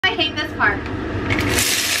I hate this part.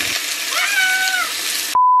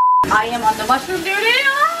 I am on the mushroom duty.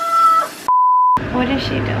 What is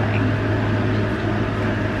she doing?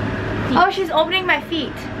 Oh, she's opening my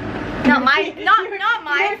feet. Not my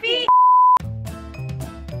feet.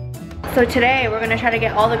 So today we're gonna try to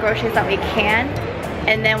get all the groceries that we can,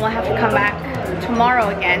 and then we'll have to come back tomorrow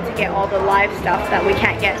again to get all the live stuff that we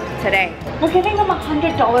can't get today. We're giving them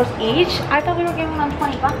 $100 each. I thought we were giving them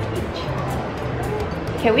 20 bucks each.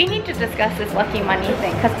 Okay, we need to discuss this lucky money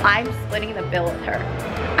thing because I'm splitting the bill with her.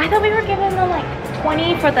 I thought we were giving them like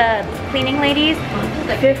 20 for the cleaning ladies,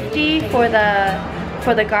 50 for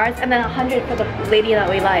the guards, and then 100 for the lady that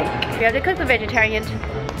we like. We have to cook the vegetarian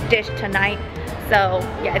dish tonight, so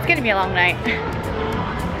yeah, it's gonna be a long night.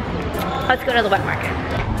 Let's go to the wet market.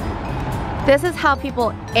 This is how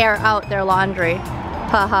people air out their laundry.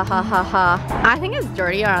 Ha ha ha ha ha. I think it's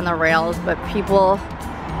dirtier on the rails, but people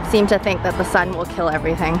seem to think that the sun will kill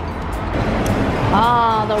everything.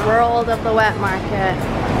 Oh, the world of the wet market.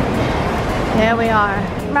 Here we are.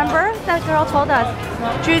 Remember that girl told us,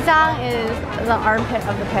 Zhuzang is the armpit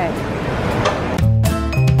of the pig.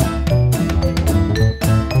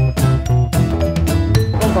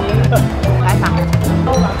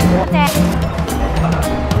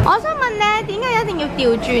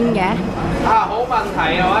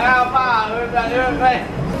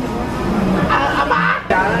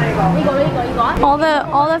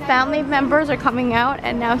 All the family members are coming out,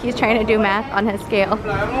 and now he's trying to do math on his scale.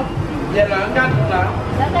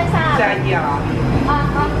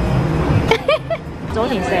 早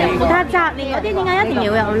年食過。但係雜麵嗰啲點解一定要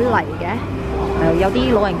有泥嘅？有啲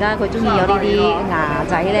老人家佢中意有呢啲牙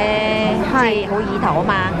仔咧，即係好意頭啊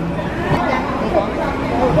嘛。你講。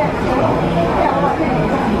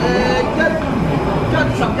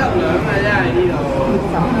11兩嘅真係呢度。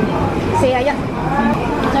41。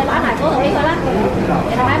再擺埋嗰度呢個啦。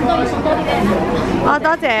你睇咁多要送多啲俾人啦。哦，多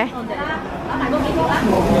謝。擺埋嗰幾個啦。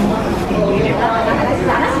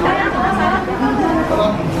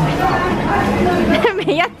每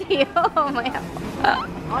一條唔係啊。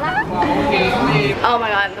好啦。Oh my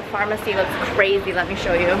god, the pharmacy looks crazy. Let me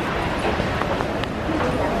show you.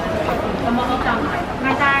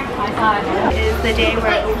 It is the day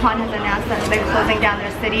where Wuhan has announced that they're closing down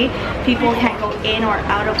their city. People can't go in or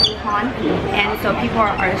out of Wuhan, and so people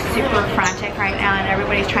are super frantic right now, and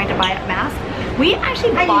everybody's trying to buy up masks. We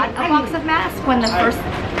actually bought a box of masks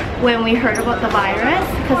when we heard about the virus,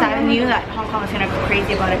 because I knew that Hong Kong was gonna go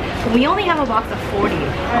crazy about it. But we only have a box of 40,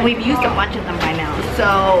 and we've used a bunch of them by now.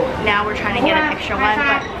 So now we're trying to get an extra one,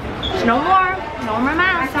 but no more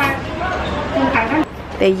masks.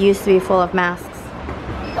 They used to be full of masks.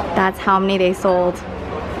 That's how many they sold.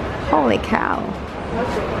 Holy cow.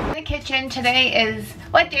 The kitchen today is,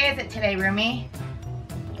 what day is it today, Rumi?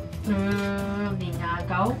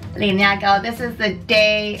 This is the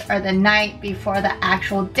day or the night before the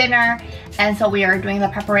actual dinner, and so we are doing the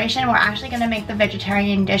preparation. We're actually going to make the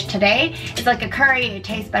vegetarian dish today. It's like a curry. It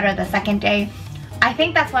tastes better the second day. I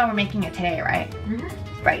think that's why we're making it today, right?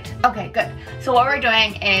 Right. Okay, good. So what we're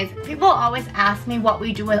doing is, people always ask me what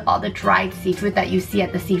we do with all the dried seafood that you see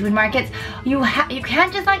at the seafood markets. You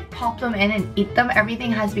can't just like pop them in and eat them.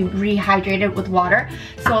 Everything has to be rehydrated with water.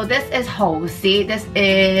 So this is hosi.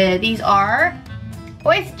 These are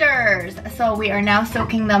oysters. So we are now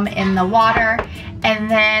soaking them in the water, and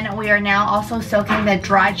then we are now also soaking the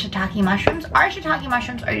dried shiitake mushrooms. Our shiitake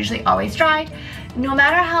mushrooms are usually always dried. No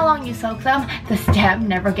matter how long you soak them, the stem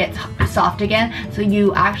never gets soft again, so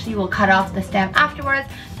you actually will cut off the stem afterwards.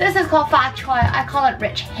 This is called fa choy. I call it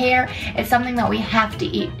rich hair. It's something that we have to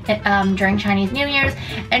eat during Chinese New Year's.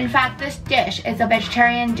 In fact, this dish is a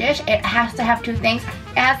vegetarian dish. It has to have two things.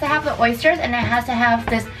 It has to have the oysters, and it has to have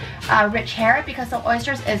this rich hair, because the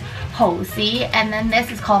oysters is hosi, and then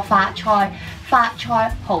this is called fa choy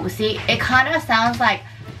hosi. It kind of sounds like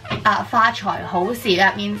fa choy hosi.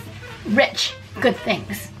 That means rich, good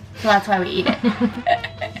things. So that's why we eat it.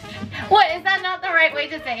 What, is that not the right way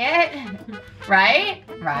to say it? Right?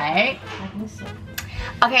 Right?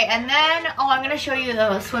 Okay, and then, I'm gonna show you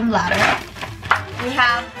the swim bladder. We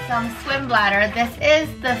have some swim bladder. This is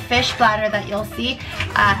the fish bladder that you'll see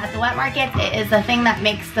at the wet market. It is the thing that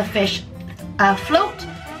makes the fish float,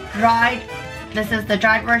 dried. This is the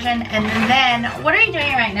dried version. And then, what are you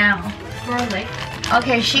doing right now? Garlic.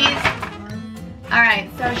 Okay, alright,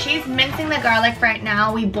 so she's mincing the garlic right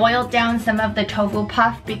now. We boiled down some of the tofu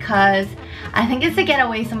puff because I think it's to get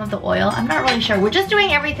away some of the oil. I'm not really sure. We're just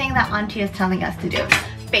doing everything that Auntie is telling us to do,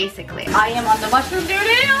 basically. I am on the mushroom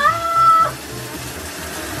duty.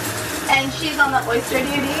 And she's on the oyster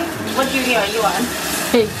duty. What duty are you on?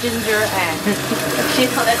 Ginger and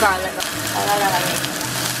she's on the garlic.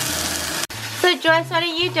 Joyce, what are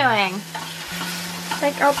you doing?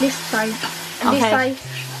 Take out this side. Okay. This side.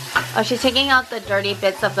 Oh, she's taking out the dirty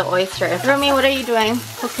bits of the oysters. Rumi, what are you doing?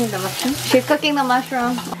 Cooking the mushroom. She's cooking the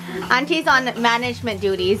mushroom. Auntie's on management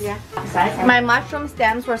duties. Yeah. My mushroom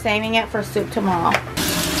stems, we're saving it for soup tomorrow.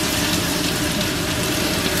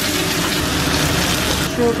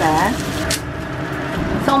 Sugar.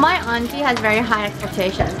 So my auntie has very high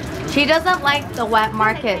expectations. She doesn't like the wet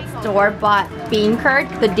market store-bought bean curd,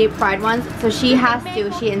 the deep fried ones. So she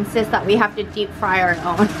insists that we have to deep fry our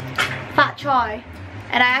own. Fat choy.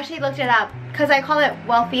 And I actually looked it up because I call it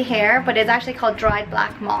wealthy hair, but it's actually called dried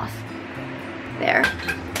black moss. There.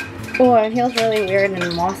 Oh, it feels really weird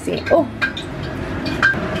and mossy. Oh.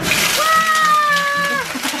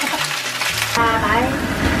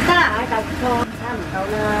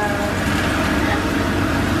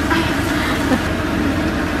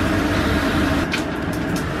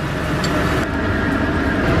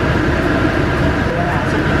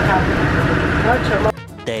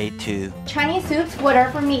 Day 2. Chinese soups,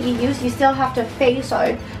 whatever meat you use, you still have to face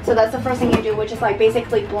out. So that's the first thing you do, which is like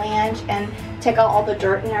basically blanch and take out all the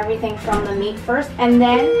dirt and everything from the meat first. And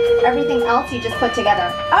then everything else you just put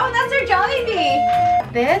together. Oh, that's our Jollibee!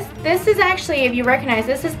 This is actually, if you recognize,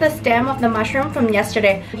 this is the stem of the mushroom from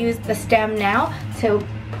yesterday. Use the stem now to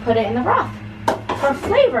put it in the broth for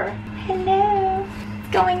flavor. Hello, it's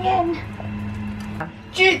going in.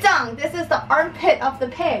 猪脏, this is the armpit of the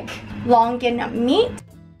pig. Longan meat.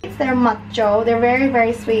 They're macho. They're very,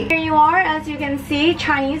 very sweet. Here you are. As you can see,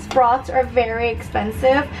 Chinese broths are very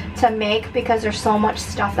expensive to make because there's so much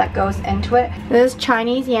stuff that goes into it. This is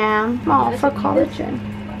Chinese yam. Oh, for collagen.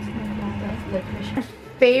 My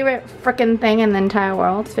favorite freaking thing in the entire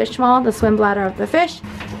world. Fish maw, the swim bladder of the fish.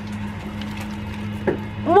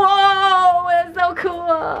 Whoa, it's so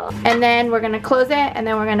cool. And then we're gonna close it and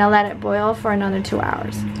then we're gonna let it boil for another 2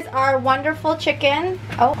 hours. This is our wonderful chicken.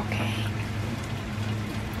 Oh, okay.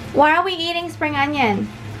 Why are we eating spring onion?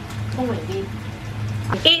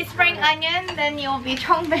 Eat spring onion, then you'll be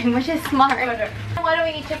chongbing, which is smart. Why do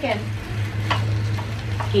we eat chicken?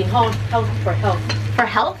 For health. For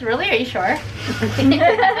health? Really? Are you sure?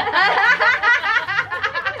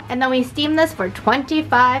 And then we steam this for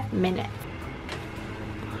 25 minutes.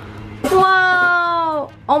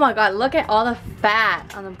 Whoa! Oh my god, look at all the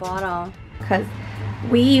fat on the bottom. Because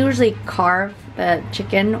we usually carve the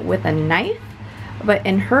chicken with a knife, but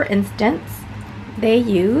in her instance, they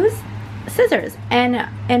use scissors. And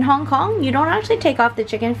in Hong Kong, you don't actually take off the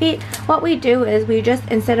chicken feet. What we do is we just,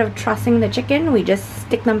 instead of trussing the chicken, we just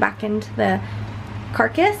stick them back into the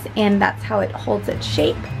carcass, and that's how it holds its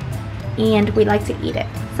shape. And we like to eat it.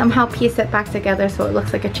 Somehow piece it back together so it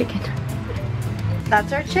looks like a chicken.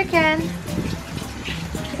 That's our chicken.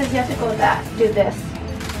 Because you have to go do this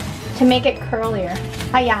to make it curlier.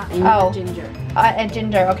 Yeah. Oh. Ginger. And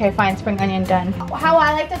ginger. Okay, fine. Spring onion done. How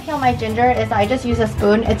I like to peel my ginger is I just use a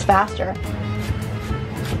spoon. It's faster.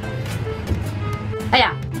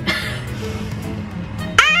 Yeah.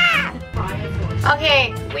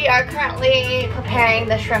 Okay, we are currently preparing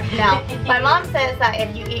the shrimp now. My mom says that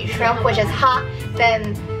if you eat shrimp, which is hot,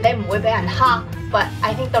 then they will be hot. But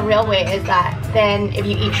I think the real way is that then if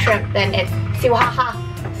you eat shrimp, then it's siu ha ha.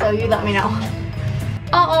 So you let me know.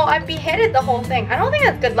 Oh, I beheaded the whole thing. I don't think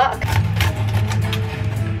that's good luck.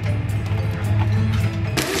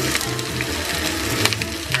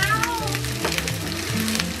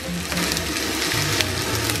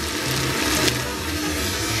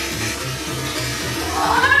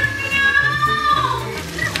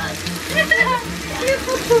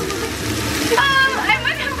 I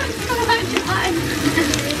went out with so much fun.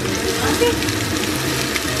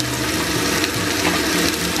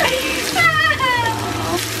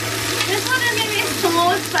 This one is gonna be so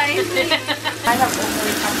spicy. I don't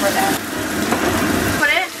really cover that. Put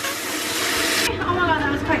it. Oh my god,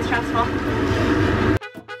 that was quite stressful.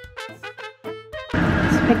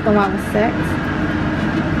 Let's pick the one with 6.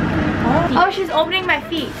 Oh, she's opening my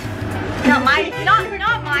feet. Not my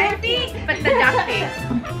feet, but the duck feet.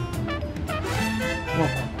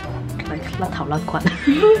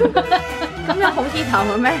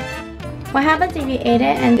 What happens if you ate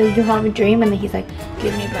it and you have a dream and then he's like,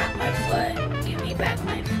 give me back my foot, give me back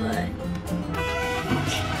my foot.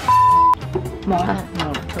 More.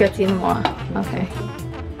 Good seeing more. Okay.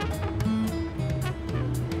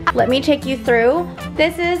 Let me take you through.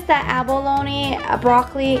 This is the abalone,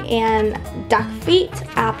 broccoli, and duck feet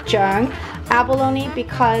apjung. Abalone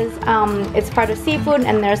because it's part of seafood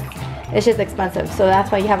and it's just expensive, so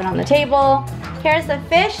that's why you have it on the table. Here's the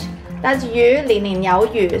fish. That's yu, 年年有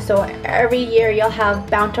余. So every year you'll have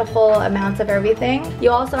bountiful amounts of everything.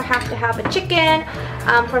 You also have to have a chicken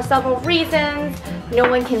for several reasons. No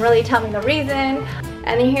one can really tell me the reason.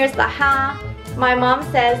 And then here's the ha. My mom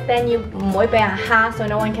says then you 唔會俾人蝦, so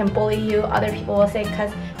no one can bully you. Other people will say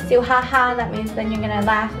because 笑哈哈, that means then you're gonna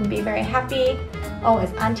laugh and be very happy. Oh,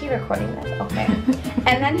 is Auntie recording this? Okay.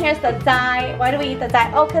 And then here's the zai. Why do we eat the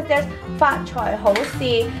zai? Oh, because there's 發財好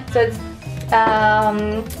事. So it's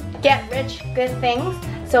get rich, good things.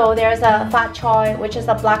 So there's a 發財, which is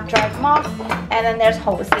a black dried moss, and then there's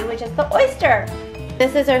好事, which is the oyster.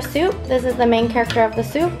 This is our soup. This is the main character of the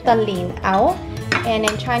soup, the 蓮藕. And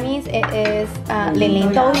in Chinese, it is 年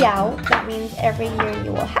年都有. That means every year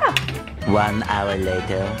you will have. 1 hour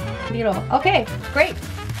later. Okay, great.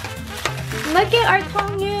 Look at our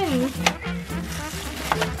tongyuns.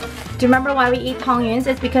 Do you remember why we eat tongyuns?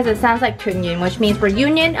 It's because it sounds like tuan, which means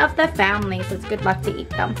reunion of the family. So it's good luck to eat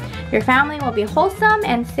them. Your family will be wholesome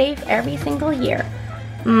and safe every single year.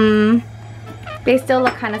 They still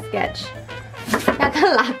look kind of sketch. 有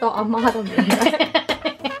得辣到阿媽都唔認得。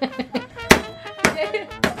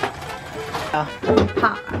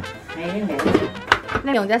拍。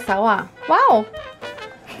你用隻手啊？哇哦！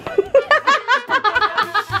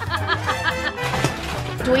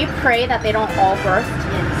 Do we pray that they don't all burst?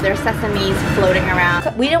 Yes. There's sesames floating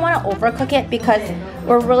around. We didn't want to overcook it because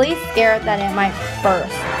we're really scared that it might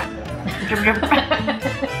burst.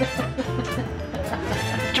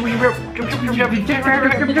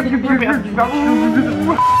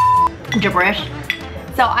 Gibberish.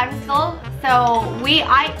 So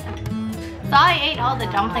I ate all the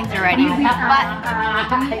dumplings already, but I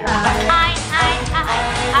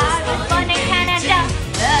was born in Canada.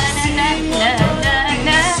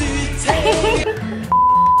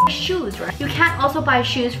 Shoes, right? You can't also buy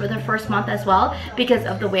shoes for the first month as well because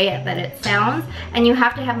of the way that it sounds, and you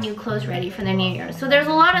have to have new clothes ready for the new year. So there's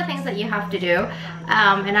a lot of things that you have to do,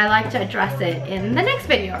 and I like to address it in the next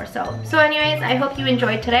video or so. So anyways, I hope you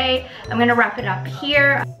enjoyed today. I'm gonna wrap it up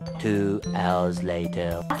here. 2 hours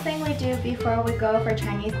later. Last thing we do before we go for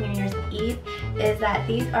Chinese New Year's Eve is that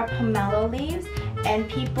these are pomelo leaves, and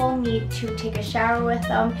people need to take a shower with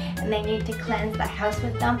them, and they need to cleanse the house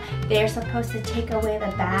with them. They're supposed to take away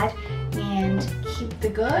the bad and keep the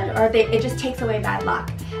good, or it just takes away bad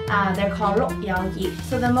luck. They're called 六爻葉.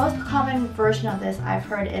 So the most common version of this I've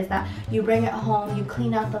heard is that you bring it home, you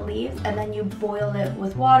clean out the leaves, and then you boil it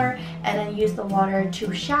with water, and then use the water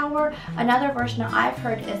to shower. Another version I've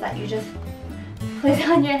heard is that you just put it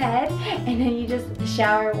on your head, and then you just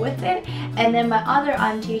shower with it. And then my other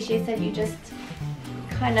auntie, she said you just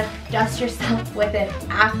kind of dust yourself with it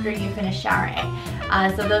after you finish showering.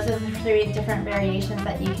 So those are the 3 different variations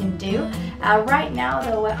that you can do. Right now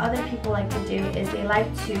though, what other people like to do is they like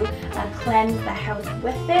to cleanse the house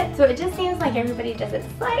with it. So it just seems like everybody does it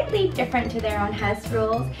slightly different to their own house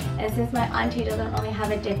rules. And since my auntie doesn't really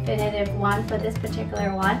have a definitive one for this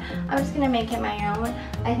particular one, I'm just gonna make it my own.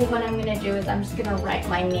 I think what I'm gonna do is I'm just gonna write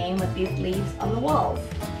my name with these leaves on the walls.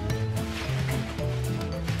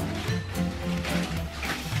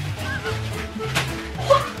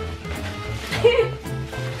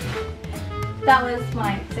 That was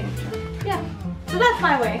my signature. Yeah, so that's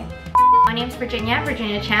my way. My name's Virginia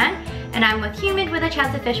Chan, and I'm with Humid with a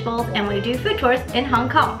chance of Fishballs, and we do food tours in Hong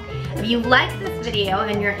Kong. If you like this video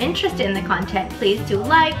and you're interested in the content, please do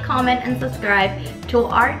like, comment, and subscribe to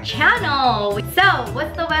our channel. So,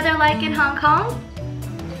 what's the weather like in Hong Kong?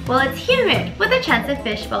 Well, it's humid with a chance of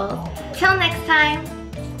Fishballs. Till next time,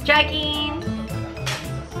 dragging.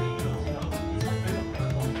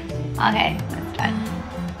 Okay.